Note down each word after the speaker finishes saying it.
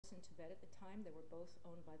Tibet at the time. They were both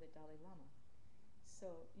owned by the Dalai Lama.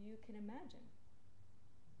 So you can imagine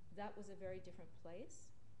that was a very different place.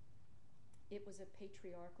 It was a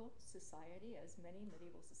patriarchal society, as many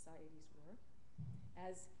medieval societies were,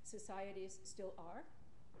 as societies still are.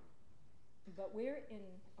 But we're in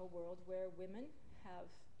a world where women have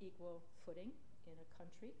equal footing, in a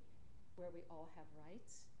country where we all have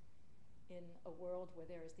rights, in a world where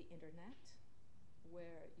there is the internet,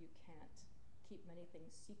 where you can't keep many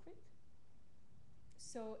things secret.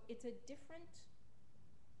 So it's a different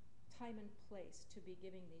time and place to be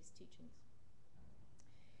giving these teachings.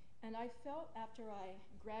 And I felt after I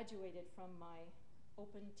graduated from my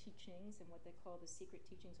open teachings and what they call the secret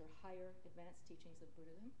teachings or higher advanced teachings of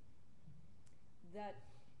Buddhism, that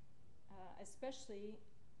especially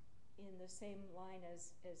in the same line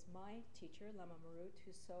as my teacher, Lama Marut,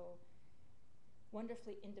 who's so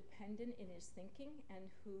wonderfully independent in his thinking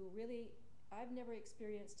and who really, I've never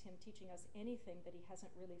experienced him teaching us anything that he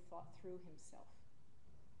hasn't really thought through himself.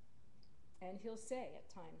 And he'll say at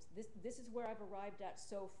times, this is where I've arrived at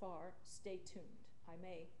so far, stay tuned. I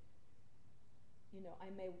may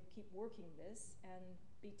keep working this and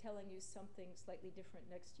be telling you something slightly different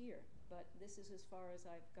next year, but this is as far as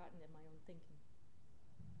I've gotten in my own thinking.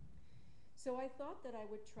 So I thought that I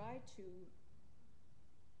would try to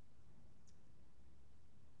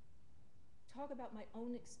talk about my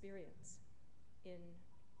own experience in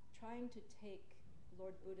trying to take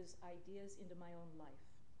Lord Buddha's ideas into my own life.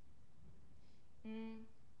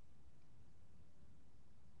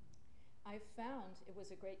 I found it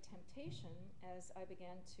was a great temptation as I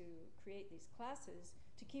began to create these classes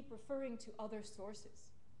to keep referring to other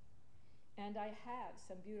sources. And I have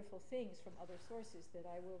some beautiful things from other sources that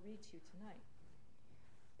I will read to you tonight.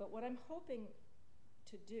 But what I'm hoping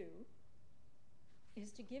to do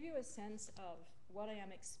is to give you a sense of what I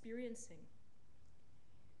am experiencing.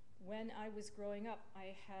 When I was growing up,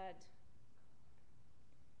 I had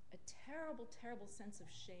a terrible, terrible sense of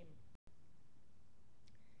shame.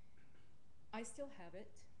 I still have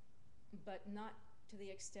it, but not to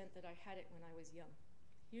the extent that I had it when I was young.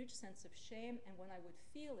 Huge sense of shame, and when I would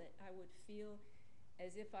feel it, I would feel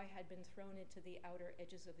as if I had been thrown into the outer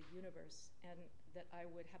edges of the universe and that I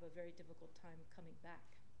would have a very difficult time coming back.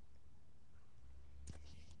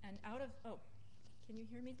 And can you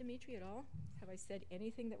hear me, Dimitri, at all? Have I said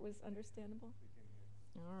anything that was understandable? We can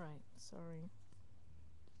hear. All right, sorry.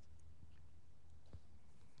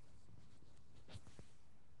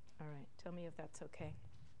 All right, tell me if that's okay.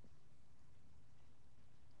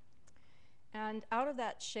 And out of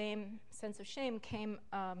that sense of shame, came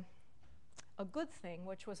a good thing,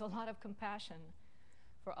 which was a lot of compassion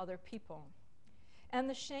for other people. And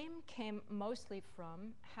the shame came mostly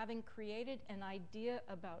from having created an idea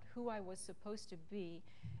about who I was supposed to be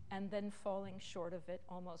and then falling short of it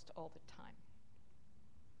almost all the time,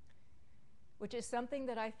 which is something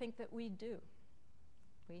that I think that we do.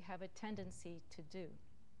 We have a tendency to do.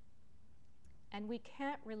 And we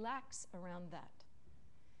can't relax around that.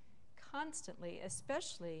 Constantly,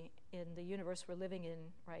 especially in the universe we're living in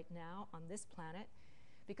right now on this planet,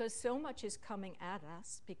 because so much is coming at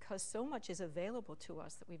us, because so much is available to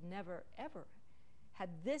us that we've never, ever had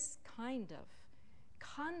this kind of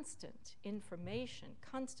constant information,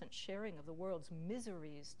 constant sharing of the world's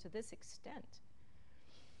miseries to this extent.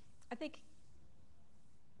 I think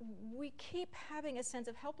we keep having a sense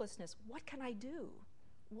of helplessness. What can I do?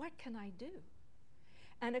 What can I do?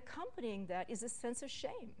 And accompanying that is a sense of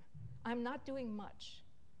shame. I'm not doing much.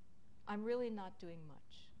 I'm really not doing much.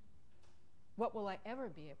 What will I ever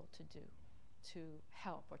be able to do to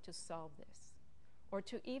help or to solve this? Or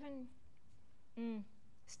to even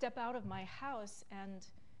step out of my house and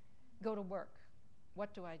go to work?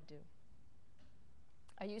 What do I do?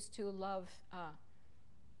 I used to love,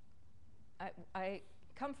 I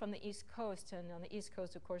come from the East Coast, and on the East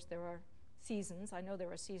Coast, of course, there are seasons. I know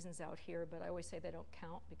there are seasons out here, but I always say they don't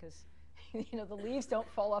count because the leaves don't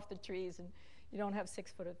fall off the trees and you don't have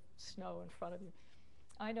 6 foot of snow in front of you.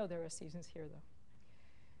 I know there are seasons here,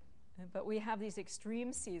 though. But we have these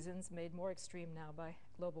extreme seasons, made more extreme now by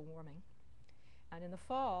global warming. And in the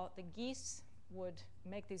fall, the geese would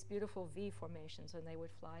make these beautiful V formations and they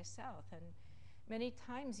would fly south. And many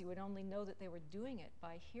times you would only know that they were doing it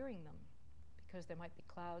by hearing them, because there might be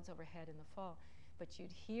clouds overhead in the fall. But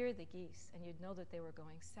you'd hear the geese and you'd know that they were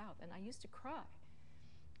going south. And I used to cry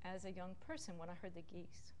as a young person when I heard the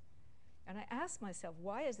geese. And I asked myself,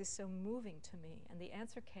 why is this so moving to me? And the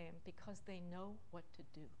answer came, because they know what to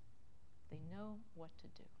do. They know what to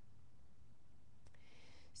do.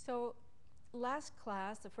 So last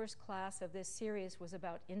class, the first class of this series, was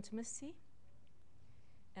about intimacy.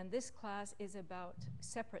 And this class is about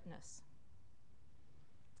separateness.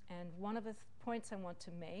 And one of the points I want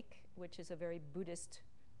to make, which is a very Buddhist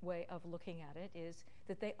way of looking at it, is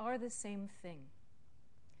that they are the same thing.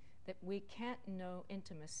 That we can't know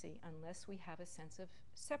intimacy unless we have a sense of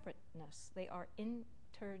separateness. They are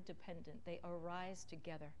interdependent. They arise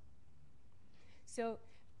together. So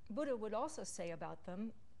Buddha would also say about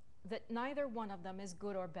them that neither one of them is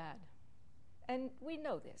good or bad. And we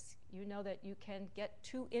know this. You know that you can get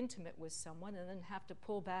too intimate with someone and then have to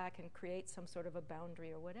pull back and create some sort of a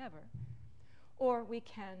boundary or whatever. Or we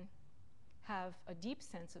can have a deep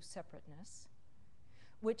sense of separateness,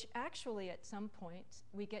 which actually at some point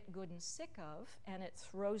we get good and sick of, and it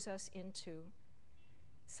throws us into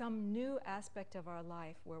some new aspect of our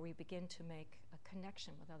life where we begin to make a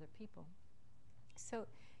connection with other people. So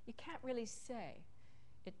you can't really say.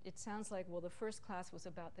 It sounds like, well, the first class was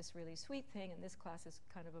about this really sweet thing, and this class is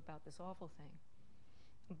kind of about this awful thing.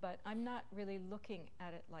 But I'm not really looking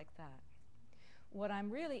at it like that. What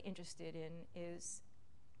I'm really interested in is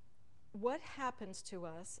what happens to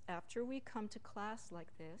us after we come to class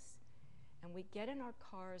like this, and we get in our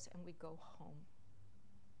cars and we go home.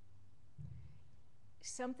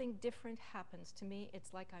 Something different happens to me.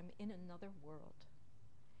 It's like I'm in another world.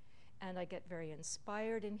 And I get very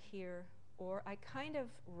inspired in here, or I kind of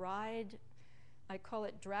ride, I call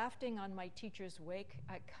it drafting on my teacher's wake.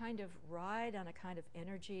 I kind of ride on a kind of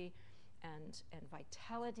energy and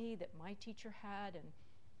vitality that my teacher had, and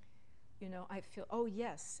you know, I feel, oh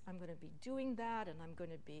yes, I'm going to be doing that, and I'm going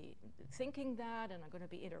to be thinking that, and I'm going to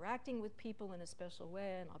be interacting with people in a special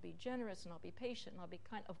way, and I'll be generous, and I'll be patient, and I'll be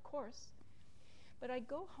kind, of course. But I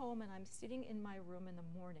go home and I'm sitting in my room in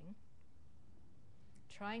the morning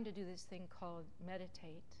trying to do this thing called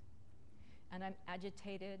meditate, and I'm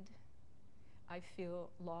agitated, I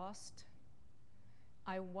feel lost,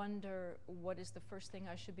 I wonder what is the first thing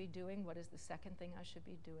I should be doing, what is the second thing I should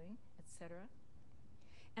be doing, etc.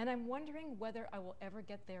 And I'm wondering whether I will ever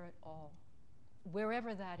get there at all,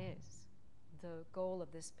 wherever that is, the goal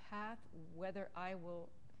of this path, whether I will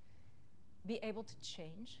be able to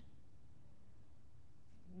change,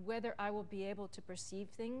 whether I will be able to perceive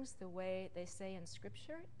things the way they say in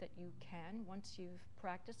Scripture that you can once you've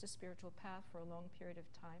practiced a spiritual path for a long period of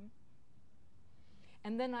time.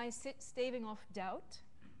 And then I sit staving off doubt,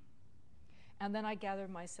 and then I gather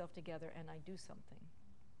myself together and I do something.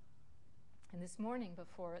 And this morning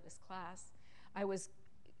before this class, I was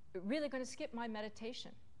really going to skip my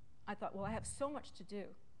meditation. I thought, well, I have so much to do,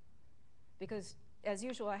 because as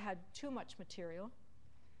usual I had too much material.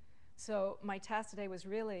 So my task today was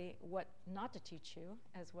really what not to teach you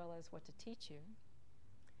as well as what to teach you.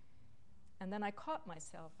 And then I caught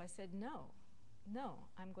myself. I said, no,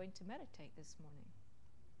 I'm going to meditate this morning.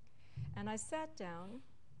 And I sat down,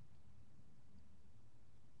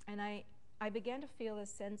 and I began to feel a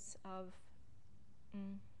sense of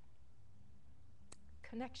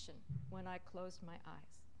connection when I closed my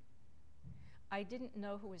eyes. I didn't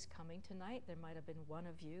know who was coming tonight. There might have been one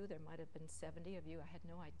of you, there might have been 70 of you, I had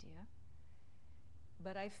no idea.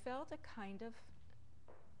 But I felt a kind of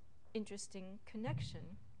interesting connection,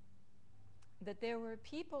 that there were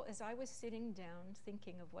people, as I was sitting down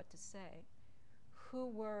thinking of what to say, who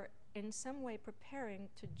were in some way preparing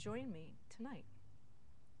to join me tonight.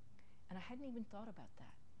 And I hadn't even thought about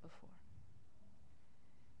that before.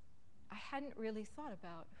 I hadn't really thought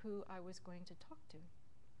about who I was going to talk to.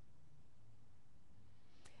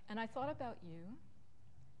 And I thought about you,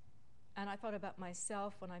 and I thought about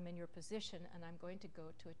myself when I'm in your position and I'm going to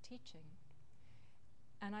go to a teaching.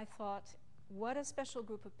 And I thought, what a special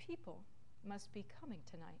group of people must be coming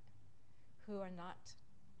tonight who are not,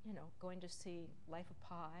 going to see Life of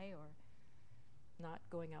Pi, or not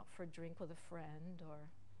going out for a drink with a friend, or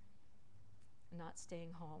not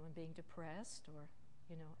staying home and being depressed, or,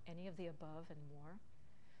 any of the above and more,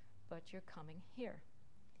 but you're coming here.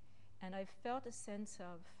 And I felt a sense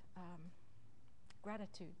of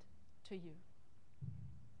gratitude to you.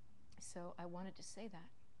 So I wanted to say that.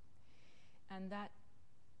 And that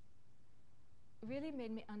really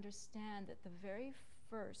made me understand that the very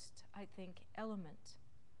first, I think, element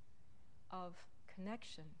of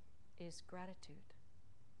connection is gratitude.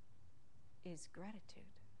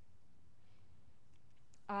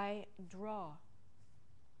 I draw.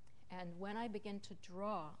 And when I begin to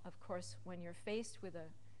draw, of course, when you're faced with a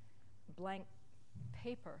blank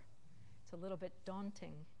paper, it's a little bit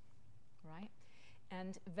daunting, right?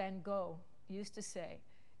 And Van Gogh used to say,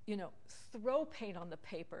 throw paint on the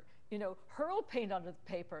paper, hurl paint onto the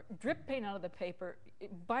paper, drip paint onto the paper,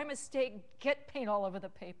 by mistake, get paint all over the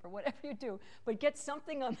paper, whatever you do, but get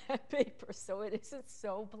something on that paper so it isn't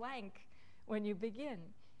so blank when you begin.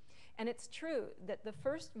 And it's true that the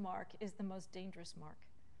first mark is the most dangerous mark,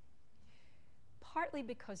 partly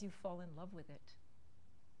because you fall in love with it.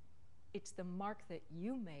 It's the mark that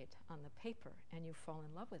you made on the paper, and you fall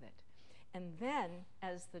in love with it. And then,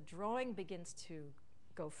 as the drawing begins to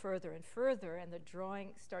go further and further, and the drawing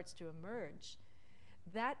starts to emerge,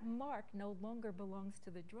 that mark no longer belongs to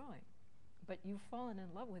the drawing, but you've fallen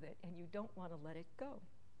in love with it, and you don't want to let it go.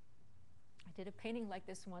 I did a painting like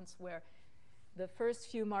this once where the first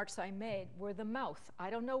few marks I made were the mouth. I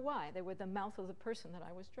don't know why. They were the mouth of the person that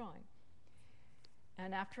I was drawing.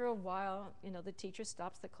 And after a while, the teacher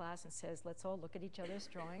stops the class and says, let's all look at each other's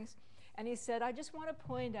drawings. And he said, I just want to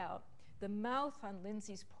point out, the mouth on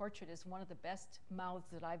Lindsay's portrait is one of the best mouths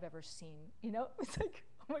that I've ever seen. It's like,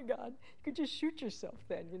 oh my God, you could just shoot yourself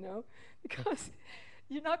then, because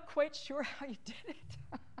you're not quite sure how you did it.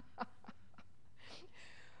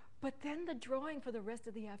 But then the drawing for the rest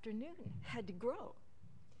of the afternoon had to grow.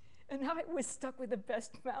 And I was stuck with the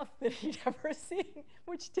best mouth that he'd ever seen,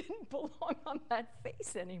 which didn't belong on that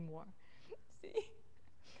face anymore. See?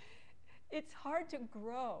 It's hard to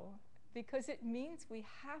grow because it means we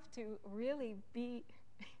have to really be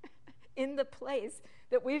in the place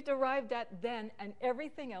that we've arrived at then, and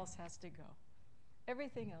everything else has to go.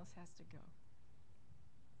 Everything else has to go.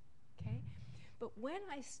 Okay? But when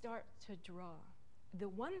I start to draw, the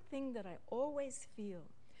one thing that I always feel,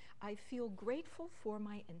 I feel grateful for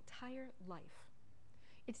my entire life.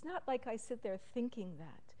 It's not like I sit there thinking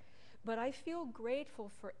that, but I feel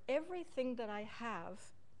grateful for everything that I have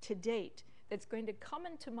to date that's going to come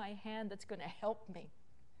into my hand that's going to help me,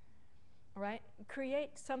 right?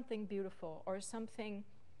 Create something beautiful or something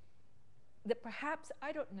that perhaps,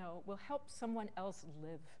 I don't know, will help someone else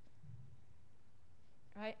live,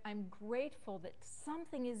 right? I'm grateful that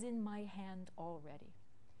something is in my hand already.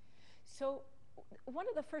 So one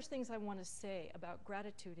of the first things I want to say about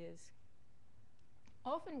gratitude is,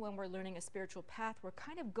 often when we're learning a spiritual path, we're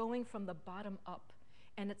kind of going from the bottom up,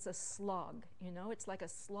 and it's a slog, it's like a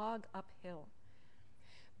slog uphill.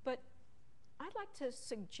 But I'd like to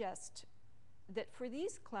suggest that for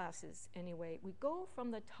these classes, anyway, we go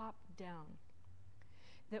from the top down,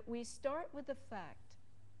 that we start with the fact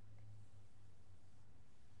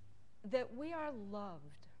that we are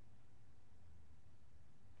loved,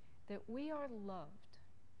 that we are loved.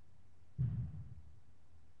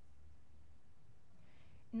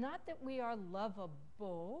 Not that we are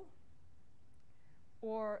lovable,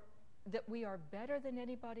 or that we are better than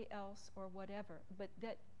anybody else or whatever, but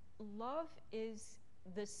that love is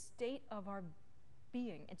the state of our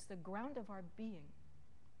being. It's the ground of our being.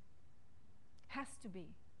 Has to be.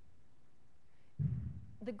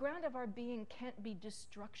 The ground of our being can't be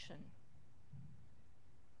destruction.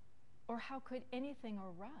 Or how could anything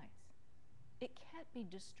arise? It can't be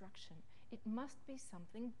destruction. It must be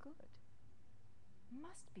something good.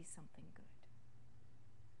 Must be something good.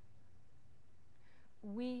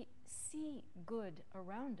 We see good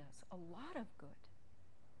around us, a lot of good.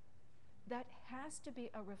 That has to be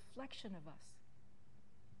a reflection of us.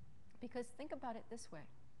 Because think about it this way.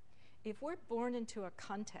 If we're born into a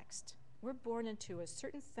context, we're born into a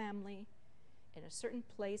certain family, in a certain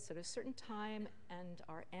place, at a certain time, and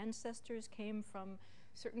our ancestors came from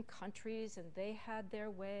certain countries, and they had their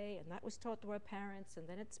way, and that was taught to our parents, and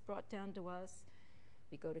then it's brought down to us.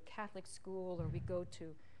 We go to Catholic school, or we go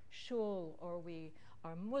to shul, or we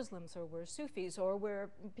are Muslims, or we're Sufis, or we're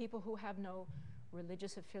people who have no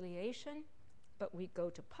religious affiliation, but we go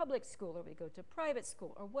to public school, or we go to private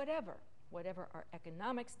school, or whatever our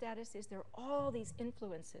economic status is. There are all these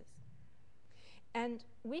influences. And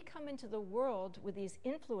we come into the world with these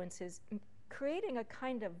influences, creating a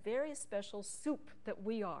kind of very special soup that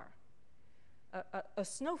we are, a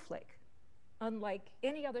snowflake, unlike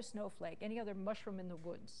any other snowflake, any other mushroom in the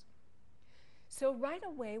woods. So right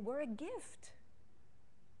away, we're a gift.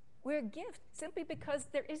 We're a gift simply because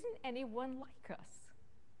there isn't anyone like us.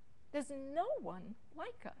 There's no one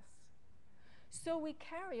like us. So we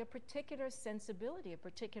carry a particular sensibility, a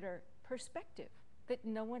particular perspective that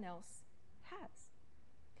no one else has.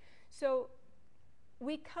 So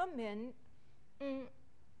we come in,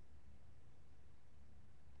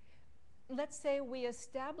 let's say we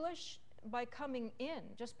establish by coming in,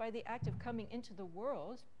 just by the act of coming into the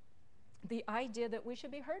world, the idea that we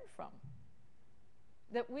should be heard from,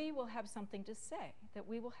 that we will have something to say, that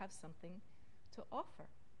we will have something to offer.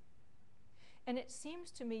 And it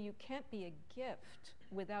seems to me you can't be a gift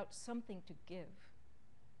without something to give.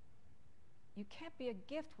 You can't be a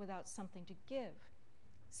gift without something to give.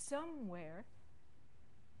 Somewhere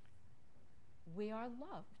we are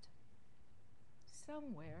loved.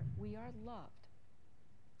 Somewhere we are loved.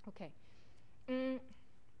 Okay.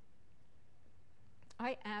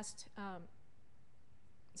 I asked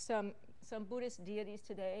some Buddhist deities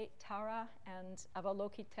today, Tara and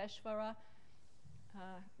Avalokiteshvara,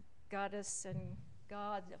 goddess and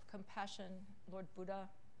god of compassion, Lord Buddha,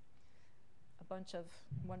 a bunch of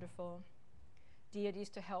wonderful deities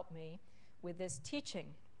to help me with this teaching.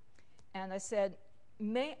 And I said,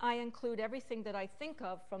 may I include everything that I think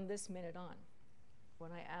of from this minute on,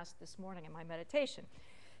 when I asked this morning in my meditation.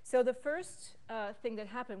 So the first thing that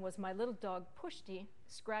happened was my little dog, Pushti,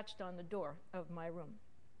 scratched on the door of my room.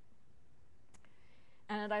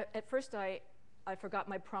 And at first I forgot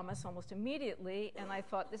my promise almost immediately, and I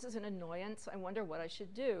thought, this is an annoyance, I wonder what I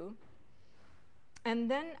should do. And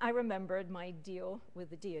then I remembered my deal with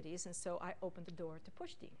the deities, and so I opened the door to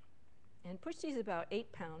Pushti. And Pushti's about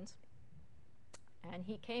 8 pounds, and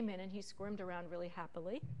he came in and he squirmed around really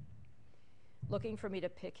happily, looking for me to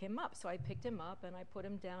pick him up. So I picked him up and I put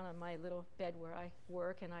him down on my little bed where I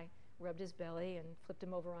work, and I rubbed his belly and flipped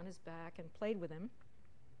him over on his back and played with him.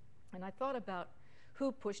 And I thought about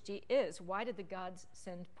who Pushti is. Why did the gods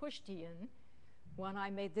send Pushti in when I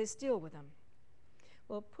made this deal with him?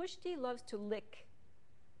 Well, Pushti loves to lick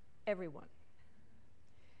everyone.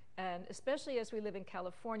 And especially as we live in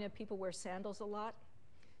California, people wear sandals a lot.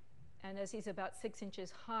 And as he's about 6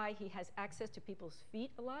 inches high, he has access to people's feet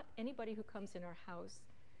a lot. Anybody who comes in our house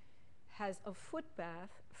has a foot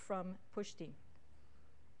bath from Pushti.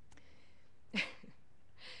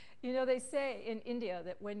 You know, they say in India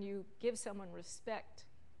that when you give someone respect,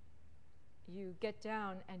 you get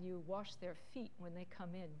down and you wash their feet when they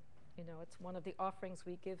come in. You know, it's one of the offerings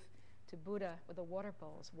we give to Buddha with the water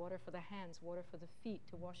bowls, water for the hands, water for the feet,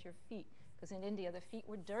 to wash your feet. Because in India, the feet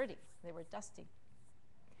were dirty, they were dusty.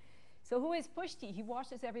 So who is Pushti? He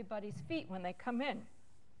washes everybody's feet when they come in.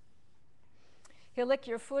 He'll lick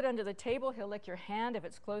your foot under the table, he'll lick your hand if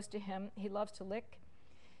it's close to him. He loves to lick.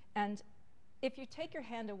 And if you take your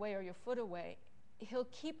hand away or your foot away, he'll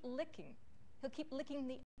keep licking. He'll keep licking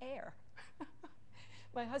the air.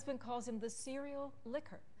 My husband calls him the serial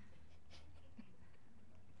licker.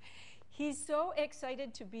 He's so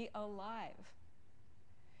excited to be alive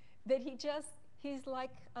that he's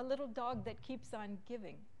like a little dog that keeps on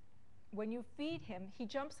giving. When you feed him, he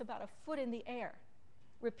jumps about a foot in the air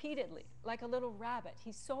repeatedly, like a little rabbit.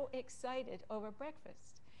 He's so excited over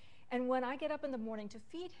breakfast. And when I get up in the morning to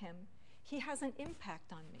feed him, he has an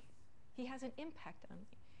impact on me. He has an impact on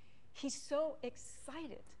me. He's so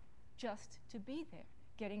excited just to be there,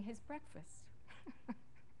 getting his breakfast.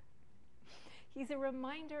 He's a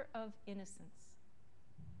reminder of innocence.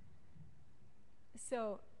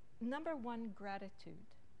 So, number one, gratitude.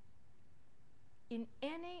 In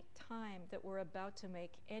any time that we're about to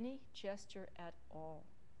make any gesture at all,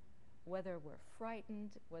 whether we're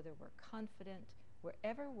frightened, whether we're confident,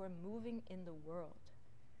 wherever we're moving in the world,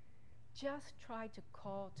 just try to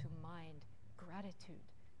call to mind gratitude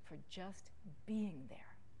for just being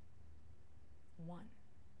there. 1,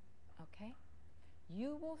 okay?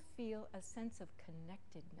 You will feel a sense of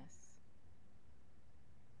connectedness.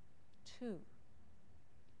 2,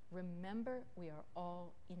 remember we are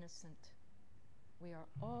all innocent. We are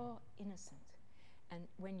all innocent. And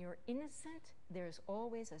when you're innocent, there's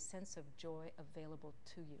always a sense of joy available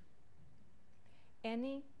to you.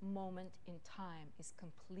 Any moment in time is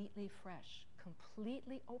completely fresh,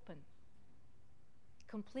 completely open,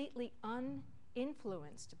 completely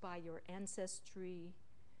uninfluenced by your ancestry,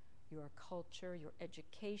 your culture, your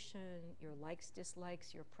education, your likes,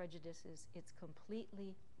 dislikes, your prejudices. It's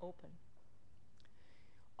completely open.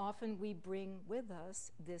 Often we bring with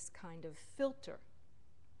us this kind of filter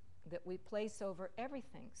that we place over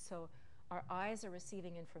everything. So our eyes are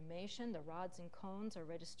receiving information, the rods and cones are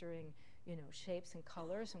registering, you know, shapes and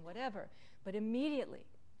colors and whatever. But immediately,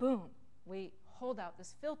 boom, we hold out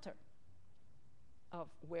this filter of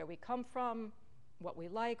where we come from, what we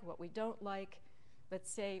like, what we don't like. Let's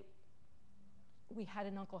say we had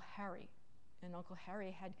an Uncle Harry, and Uncle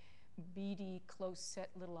Harry had beady,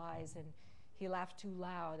 close-set little eyes, and he laughed too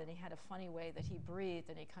loud, and he had a funny way that he breathed,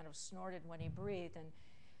 and he kind of snorted when he breathed, and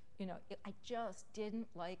you know, I just didn't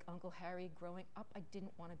like Uncle Harry growing up. I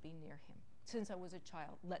didn't want to be near him since I was a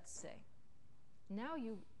child, let's say. Now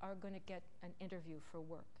you are going to get an interview for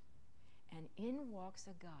work, and in walks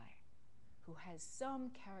a guy who has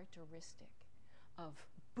some characteristic of,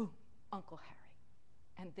 boom, Uncle Harry.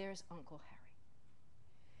 And there's Uncle Harry.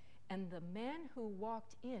 And the man who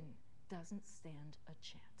walked in doesn't stand a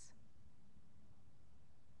chance.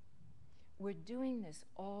 We're doing this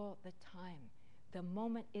all the time. The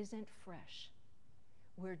moment isn't fresh.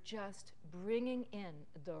 We're just bringing in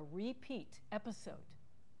the repeat episode